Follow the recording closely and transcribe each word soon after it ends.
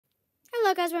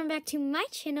Hello guys, welcome back to my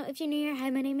channel. If you're new here, hi,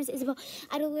 my name is Isabel.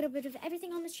 I do a little bit of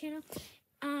everything on this channel.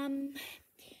 And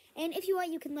if you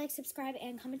want, you can like, subscribe,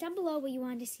 and comment down below what you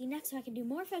want to see next so I can do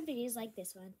more fun videos like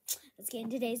this one. Let's get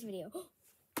into today's video.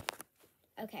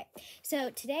 Okay,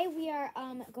 so today we are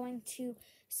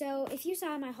so if you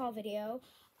saw my haul video,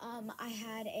 I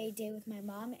had a day with my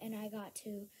mom and I got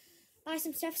to buy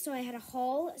some stuff, so I had a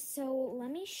haul. So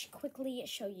let me quickly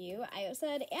show you. I also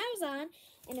had Amazon,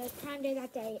 and it was Prime Day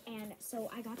that day, and so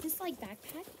I got this like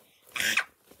backpack.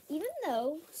 Even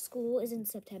though school is in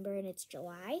September and it's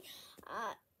July,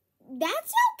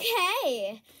 that's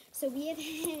okay. So we have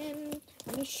him.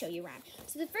 Let me show you around.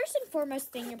 So the first and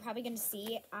foremost thing you're probably gonna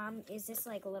see is this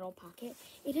like little pocket.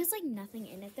 It has like nothing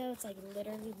in it though. It's like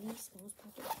literally the smallest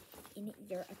pocket in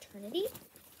your eternity.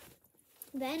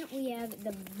 Then we have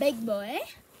the big boy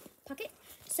pocket.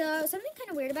 So something kind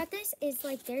of weird about this is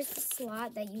like there's a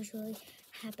slot that usually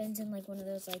happens in like one of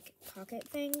those like pocket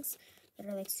things that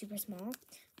are like super small.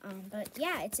 But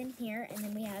yeah, it's in here, and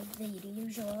then we have the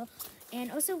usual,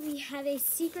 and also we have a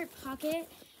secret pocket,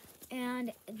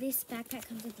 and this backpack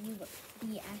comes with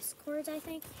UPS cords, I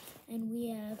think, and we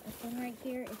have a thing right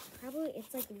here.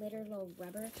 It's like literal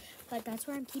rubber, but that's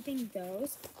where I'm keeping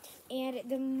those. And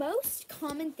the most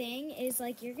common thing is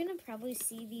like you're gonna probably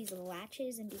see these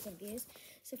latches and be confused.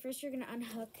 So first you're gonna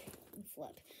unhook and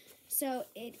flip. So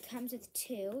it comes with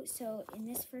two. So in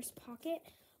this first pocket,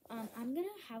 I'm gonna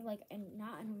have like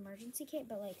not an emergency kit,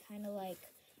 but like kind of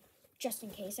like just in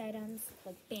case items,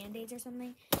 like band-aids or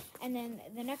something. And then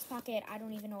the next pocket, I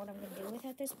don't even know what I'm gonna do with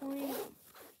at this point.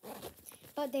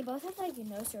 But they both have like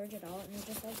no storage at all, and they're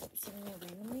just like sitting there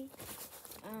randomly.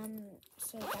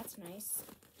 So that's nice.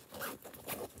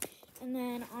 And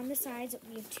then on the sides,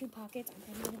 we have two pockets. I'm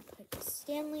probably gonna put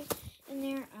Stanley in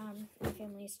there. My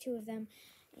family has two of them,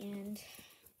 and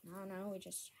I don't know, we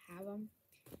just have them.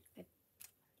 My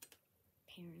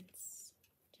parents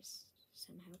just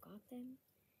somehow got them.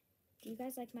 Do you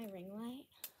guys like my ring light?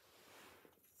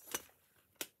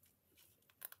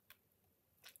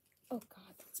 Oh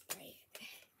God, that's bright.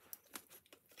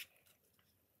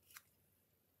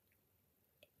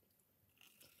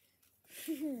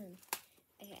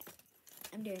 Okay,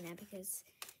 I'm doing that because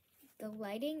the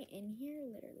lighting in here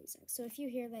literally sucks. So if you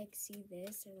hear like see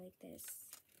this or like this,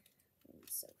 I'm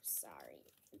so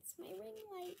sorry. It's my ring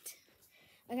light.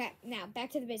 Okay, now back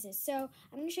to the business. So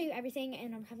I'm going to show you everything,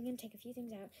 and I'm probably going to take a few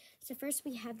things out. So first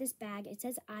we have this bag. It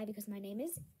says I because my name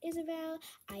is Isabel,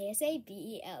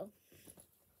 Isabel.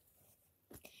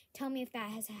 Tell me if that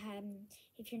has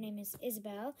if your name is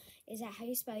Isabel. Is that how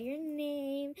you spell your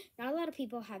name? Not a lot of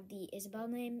people have the Isabel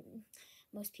name.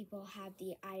 Most people have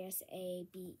the Isabella,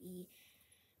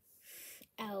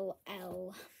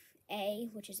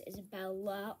 which is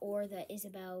Isabella, or the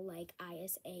Isabel like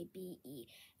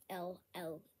Isabelle,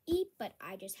 but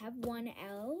I just have one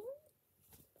L.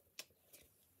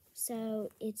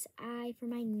 So it's I for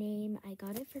my name. I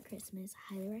got it for Christmas.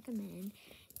 Highly recommend.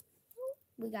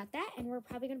 We got that, and we're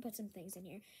probably going to put some things in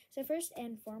here. So first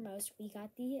and foremost, we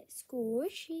got the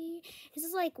Squishy. This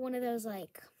is like one of those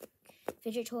like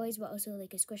fidget toys, but also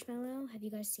like a Squishmallow. Have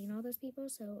you guys seen all those people?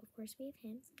 So of course we have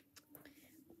him.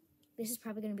 This is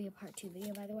probably going to be a part 2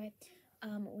 video, by the way.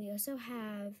 We also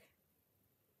have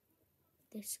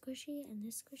this Squishy and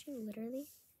this Squishy, literally.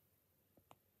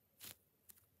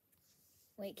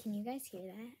 Wait, can you guys hear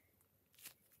that?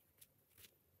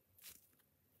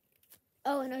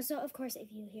 Oh, and also, of course,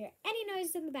 if you hear any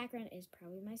noise in the background, it's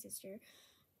probably my sister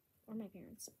or my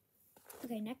parents.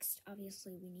 Okay, next,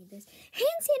 obviously, we need this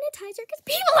hand sanitizer because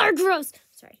people are gross.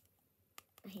 Sorry,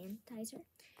 a hand sanitizer.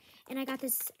 And I got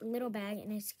this little bag,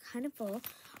 and it's kind of full.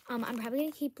 I'm probably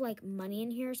going to keep, like, money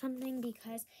in here or something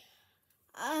because,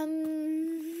 I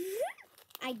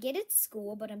get it at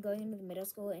school, but I'm going into the middle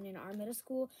school, and in our middle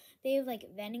school, they have, like,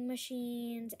 vending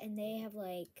machines, and they have,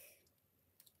 like,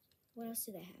 what else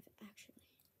do they have, actually?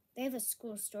 They have a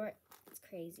school store. It's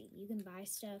crazy. You can buy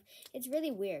stuff. It's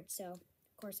really weird, so of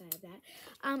course I have that.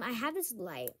 I have this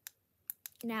light.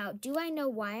 Now, do I know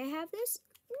why I have this?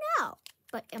 No.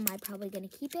 But am I probably going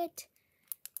to keep it?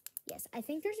 Yes, I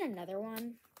think there's another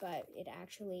one, but it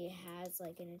actually has,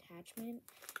 like, an attachment.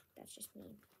 That's just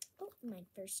me. Oh, my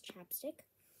first chapstick.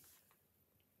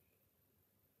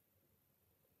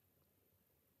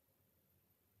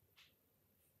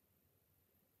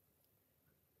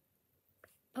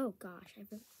 Oh, gosh.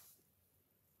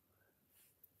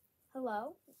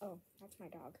 Hello? Oh, that's my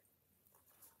dog.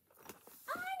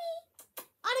 Annie!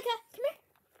 Annika, come here.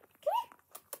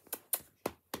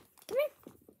 Come here.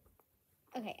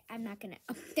 Okay, I'm not gonna.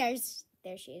 Oh,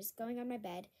 there she is, going on my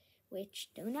bed, which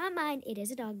do not mind. It is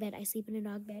a dog bed. I sleep in a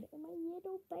dog bed. Oh, my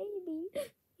little baby.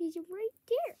 She's right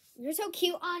there. You're so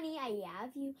cute, Ani. I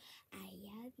love you. I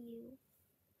love you.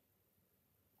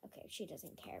 Okay, she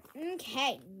doesn't care.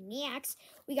 Okay, next.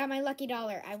 We got my lucky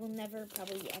dollar. I will never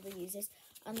probably ever use this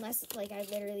unless, like,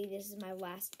 this is my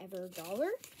last ever dollar.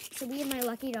 So we have my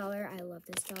lucky dollar. I love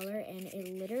this dollar, and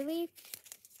it literally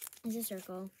is a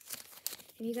circle.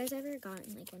 Have you guys ever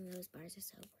gotten, like, one of those bars of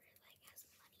soap where it, like, has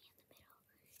money in the middle?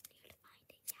 You have to find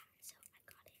it. Yeah, so I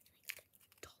got it, and I got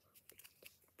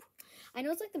 $1. I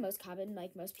know it's, like, the most common.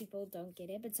 Like, most people don't get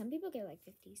it, but some people get, like,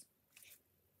 50s.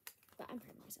 But I'm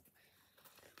proud of myself.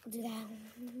 We'll do that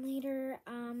later.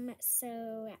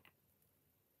 So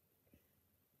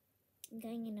I'm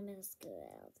going into middle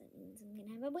school. That means I'm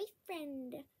gonna have a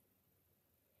boyfriend.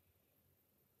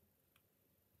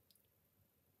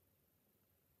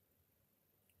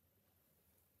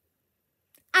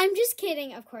 I'm just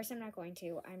kidding. Of course I'm not going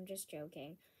to. I'm just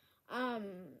joking.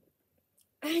 I'm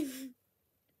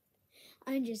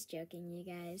just joking, you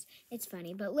guys. It's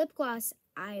funny, but lip gloss,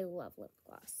 I love lip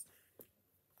gloss.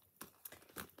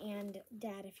 And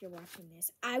Dad, if you're watching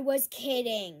this, I was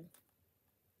kidding.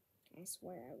 I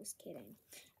swear I was kidding.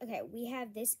 Okay, we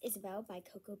have this Isabel by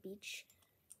Cocoa Beach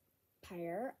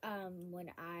Pyre.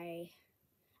 When I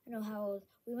don't know how old,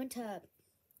 we went to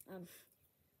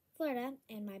Florida,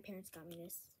 and my parents got me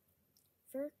this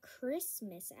for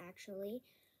Christmas, actually.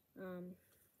 I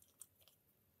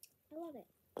love it.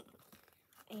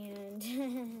 And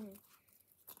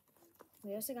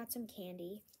we also got some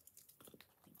candy.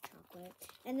 Chocolate.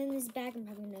 And then this bag I'm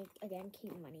probably going to, again,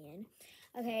 keep money in.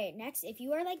 Okay, next, if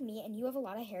you are like me and you have a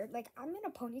lot of hair, like I'm in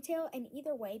a ponytail, and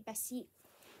either way, Bessie,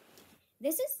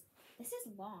 this is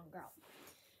long, girl.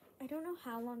 I don't know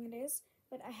how long it is,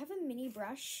 but I have a mini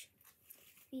brush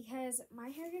because my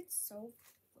hair gets so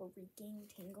freaking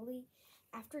tangly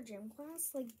after gym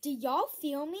class. Like, do y'all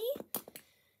feel me?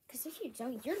 Because if you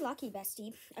don't, you're lucky,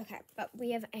 bestie. Okay, but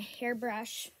we have a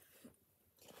hairbrush,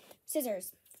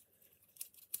 scissors.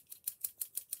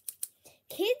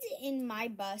 Kids in my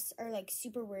bus are, like,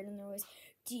 super weird, and they're always,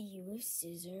 do you have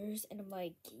scissors? And I'm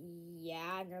like,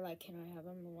 yeah. And they're like, can I have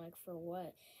them? I'm like, for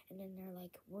what? And then they're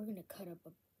like, we're going to cut up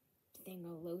a thing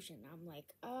of lotion. I'm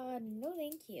like, no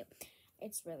thank you.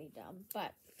 It's really dumb,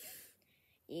 but,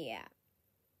 yeah.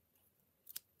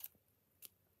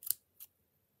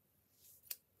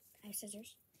 I have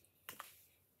scissors.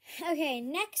 Okay,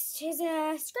 next is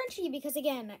a scrunchie, because,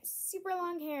 again, super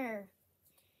long hair.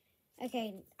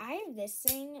 Okay, I have this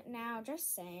thing now,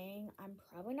 just saying, I'm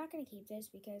probably not going to keep this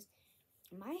because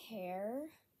my hair,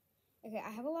 okay, I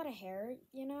have a lot of hair,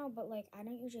 you know, but, like, I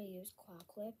don't usually use claw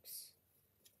clips.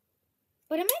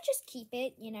 But I might just keep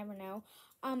it, you never know.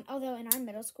 Although in our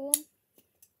middle school,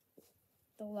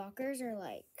 the lockers are,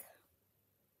 like,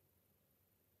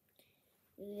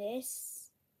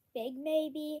 this big,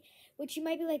 maybe, which you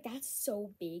might be like, that's so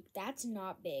big. That's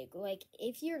not big. Like,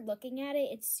 if you're looking at it,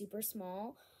 it's super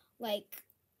small. Like,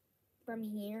 from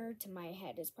here to my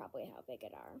head is probably how big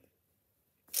it are.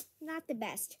 Not the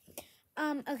best.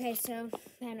 Okay, so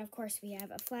then, of course, we have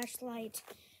a flashlight.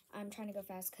 I'm trying to go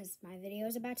fast because my video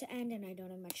is about to end and I don't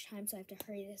have much time, so I have to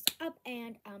hurry this up.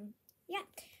 And, yeah.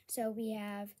 So we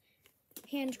have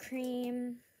hand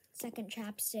cream, second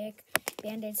chapstick,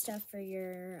 Band-Aid stuff for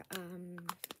your,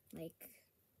 like,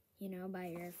 you know, by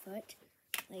your foot.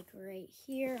 Like, right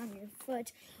here on your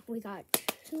foot. We got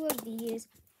 2 of these.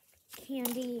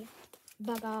 Candy,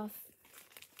 bug off,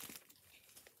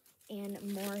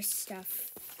 and more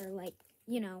stuff for, like,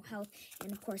 you know, health, and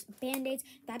of course Band-Aids.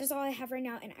 That is all I have right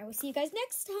now, and I will see you guys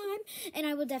next time, and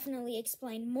I will definitely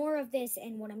explain more of this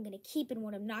and what I'm going to keep and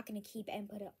what I'm not going to keep and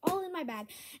put it all in my bag.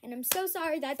 And I'm so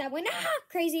sorry that went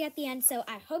crazy at the end, so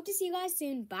I hope to see you guys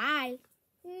soon. Bye.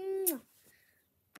 Mwah.